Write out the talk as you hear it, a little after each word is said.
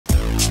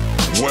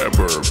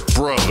Weber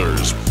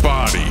Brothers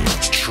Body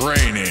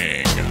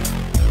Training.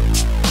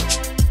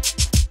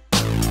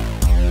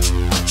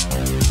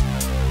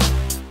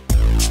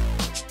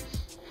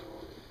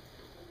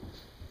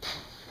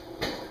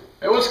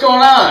 Hey, what's going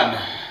on?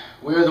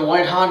 We're the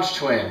White Hodge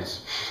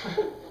twins.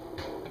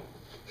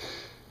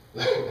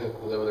 Is that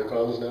what they're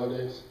calling us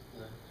nowadays?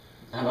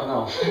 I don't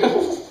know.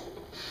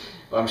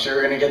 But I'm sure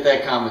we're going to get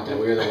that comment that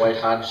we're the White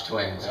Hodge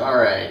twins.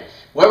 Alright.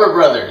 Weber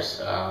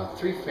Brothers.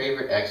 3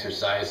 favorite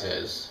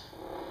exercises.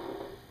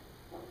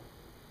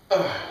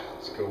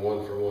 Let's go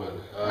 1 for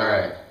 1.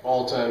 Alright.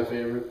 All-time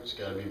favorite, it's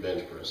got to be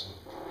bench pressing.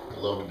 I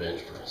love to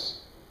bench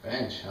press.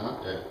 Bench, huh?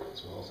 Yeah,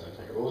 that's my all-time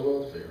favorite. What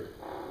was my other favorite?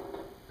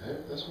 Yeah,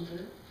 that's my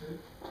favorite.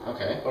 Yeah.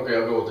 Okay. Okay,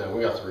 I'll go with that.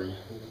 We got 3.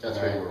 That's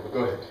 3 more.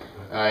 Go ahead.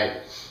 Alright.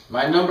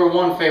 My number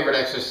 1 favorite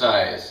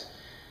exercise.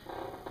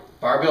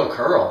 Barbell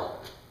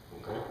curl.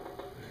 Okay.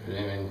 I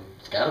mean,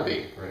 it's got to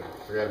be. Right.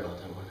 Forgot about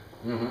that one.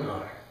 Mm-hmm.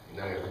 Alright.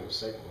 Now I got to think of a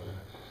second one.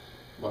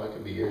 Well, it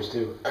could be yours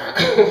too.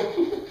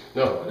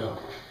 No.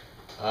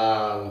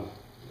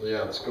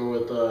 Yeah, let's go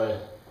with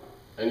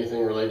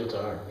anything related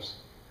to arms.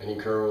 Any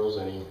curls,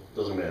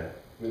 doesn't matter.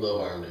 We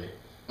love arm day.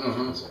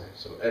 Mm-hmm.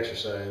 So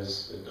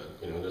exercise,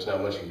 there's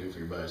not much you can do for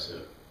your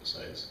bicep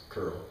besides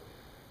curl.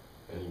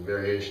 Any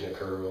variation of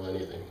curl,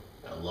 anything.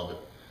 I love it.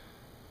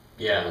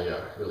 Yeah.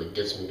 Really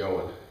gets me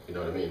going. You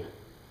know what I mean?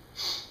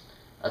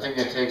 I think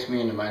that takes me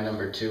into my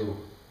number 2.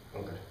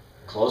 Okay.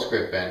 Close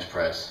grip bench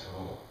press.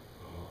 Oh.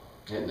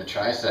 Hitting the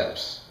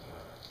triceps.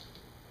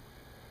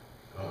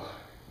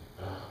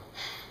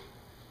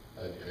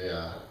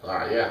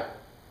 Yeah.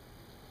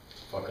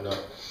 Fucking up.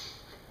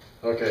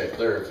 Okay,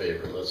 3rd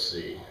favorite. Let's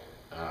see.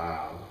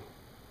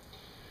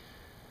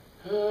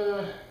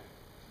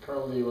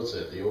 Probably, what's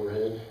that? The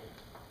overhead?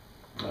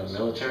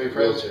 Military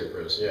press? Military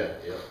press, yeah.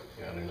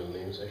 I don't know the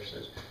name of this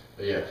exercise.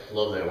 But yeah,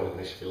 love that one.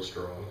 Makes you feel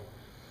strong.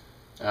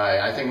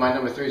 Alright, I think my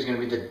number 3 is going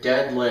to be the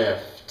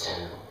deadlift.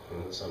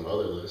 Oh, that's on the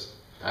other list.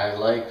 I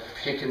like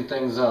picking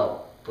things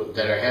up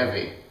that are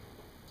heavy.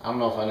 I don't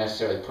know if I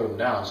necessarily put them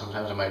down.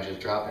 Sometimes I might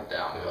just drop it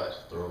down. Yeah, But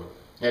throw it.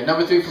 yeah,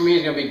 number 3 for me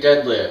is going to be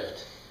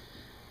deadlift.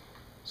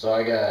 So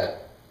I got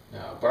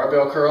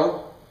barbell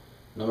curl,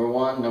 number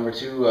 1. Number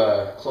 2,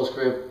 close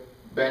grip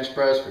bench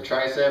press for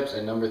triceps.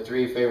 And number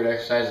 3, favorite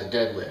exercise is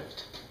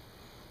deadlift.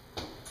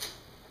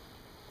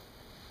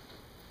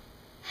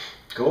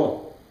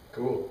 Cool.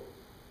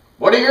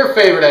 What are your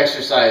favorite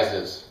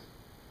exercises?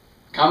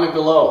 Comment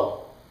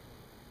below.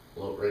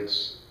 Right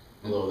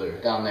below there.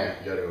 Down there.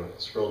 You gotta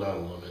scroll down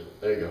a little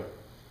bit. There you go.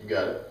 You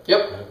got it.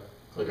 Yep. Yeah.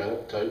 Click on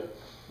it. Type.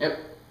 Yep.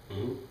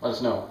 Mm-hmm. Let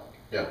us know.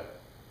 Yeah.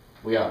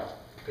 We out.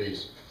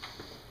 Peace.